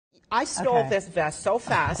I stole this vest so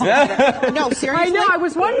fast. No, seriously. I know. I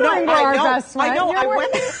was wondering where our vests went. I know.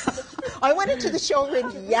 I went into the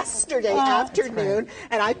showroom yesterday afternoon,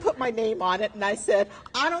 and I put my name on it, and I said,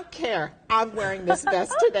 I don't care. I'm wearing this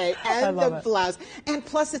vest today, and the blouse. And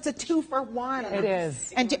plus, it's a 2-for-1. It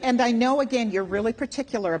is. And I know, again, you're really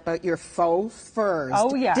particular about your faux furs.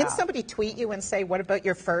 Oh, yeah. Did somebody tweet you and say, what about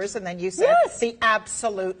your furs? And then you said, the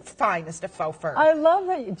absolute finest of faux fur. I love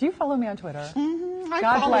that. Do you follow me on Twitter? I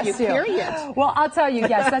God follow bless you, period. Well, I'll tell you,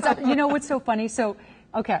 yes. You know what's so funny? So,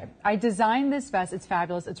 okay, I designed this vest. It's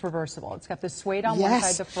fabulous. It's reversible. It's got the suede on one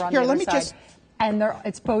side, the fur on the other side. And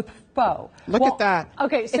it's both faux. Look at that.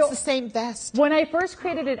 Okay, so it's the same vest. When I first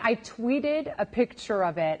created it, I tweeted a picture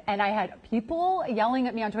of it, and I had people yelling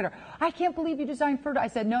at me on Twitter, I can't believe you designed fur. I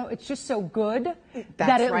said, no, it's just so good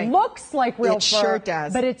that it looks like real fur. It sure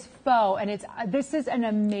does. But it's faux, and this is an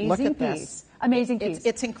amazing piece. Amazing piece.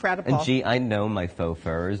 It's incredible. And gee, I know my faux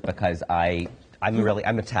furs because I'm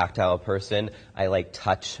a tactile person. I like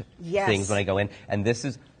touch things when I go in, and this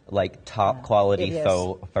is like top quality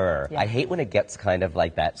faux fur. I hate when it gets kind of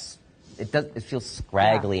like that. It feels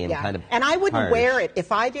scraggly and kind of. And I wouldn't wear it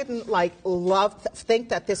if I didn't think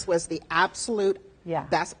that this was the absolute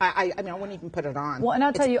best. I mean, I wouldn't even put it on. Well, and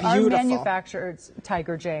I'll tell you, our manufacturer is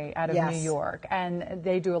Tiger J out of New York, and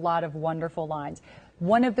they do a lot of wonderful lines.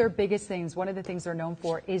 One of their biggest things, one of the things they're known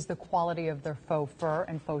for is the quality of their faux fur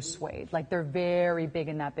and faux suede. Like, they're very big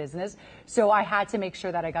in that business. So I had to make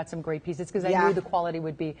sure that I got some great pieces because I knew the quality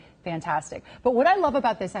would be fantastic. But what I love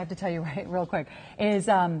about this, I have to tell you real quick, is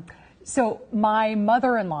so my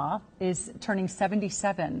mother-in-law is turning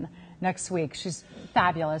 77 next week. She's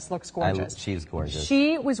fabulous, looks gorgeous. She's gorgeous.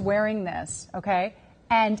 She was wearing this, okay?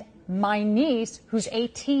 And my niece, who's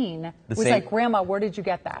 18, was like, Grandma, where did you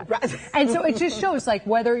get that? And so it just shows, like,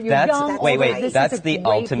 whether you're young or wait, that's the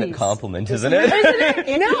ultimate compliment, isn't it? Isn't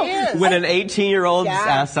it? No. When an 18-year-old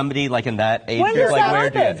asks somebody, like, in that age group, like, where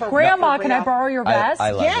did you Grandma, can I borrow your vest?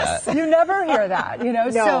 I love that. You never hear that, you know?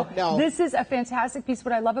 So this is a fantastic piece.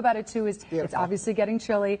 What I love about it, too, is it's obviously getting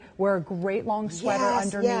chilly. Wear a great long sweater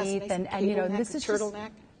underneath. Nice and you know, this is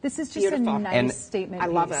turtleneck. This is just a nice statement. I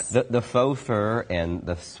love it. The faux fur and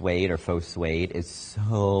the suede or faux suede is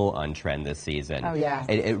so on trend this season. Oh, yeah.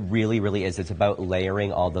 It really, really is. It's about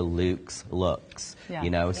layering all the looks, you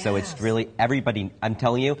know? So it's really, everybody, I'm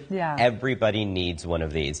telling you, everybody needs one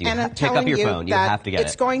of these. You pick up your phone, you have to get it.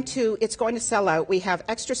 It's going to sell out. We have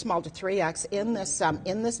extra small to 3X in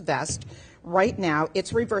this vest right now.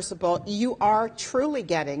 It's reversible. You are truly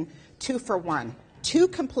getting 2-for-1. Two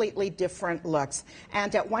completely different looks.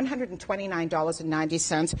 And at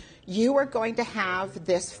 $129.90, you are going to have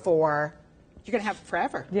this for, you're going to have it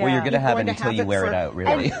forever. Well, you're going to have it until you wear it out,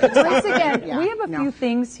 really. And once again, we have a few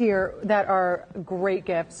things here that are great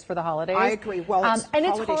gifts for the holidays. I agree. Well, it's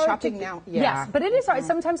holiday shopping now. Yes, but it is hard.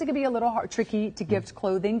 Sometimes it can be a little tricky to gift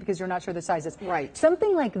clothing because you're not sure the sizes. Right.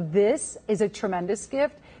 Something like this is a tremendous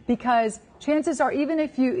gift because chances are, even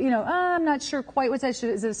if I'm not sure quite what size,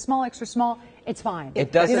 is it a small, extra small? It's fine.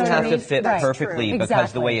 It doesn't have to fit perfectly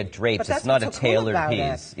because the way it drapes, it's not a tailored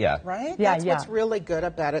piece. Right? That's what's really good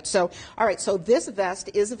about it. So, all right, so this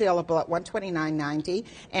vest is available at $129.90,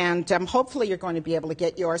 and hopefully you're going to be able to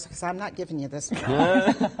get yours because I'm not giving you this one.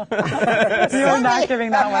 You're not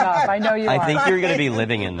giving that one up. I know you are. I think you're going to be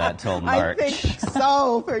living in that till March. I think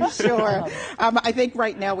so, for sure. I think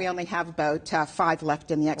right now we only have about 5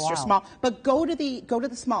 left in the extra small, but go to the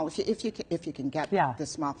small if you can get the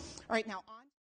small. All right, now.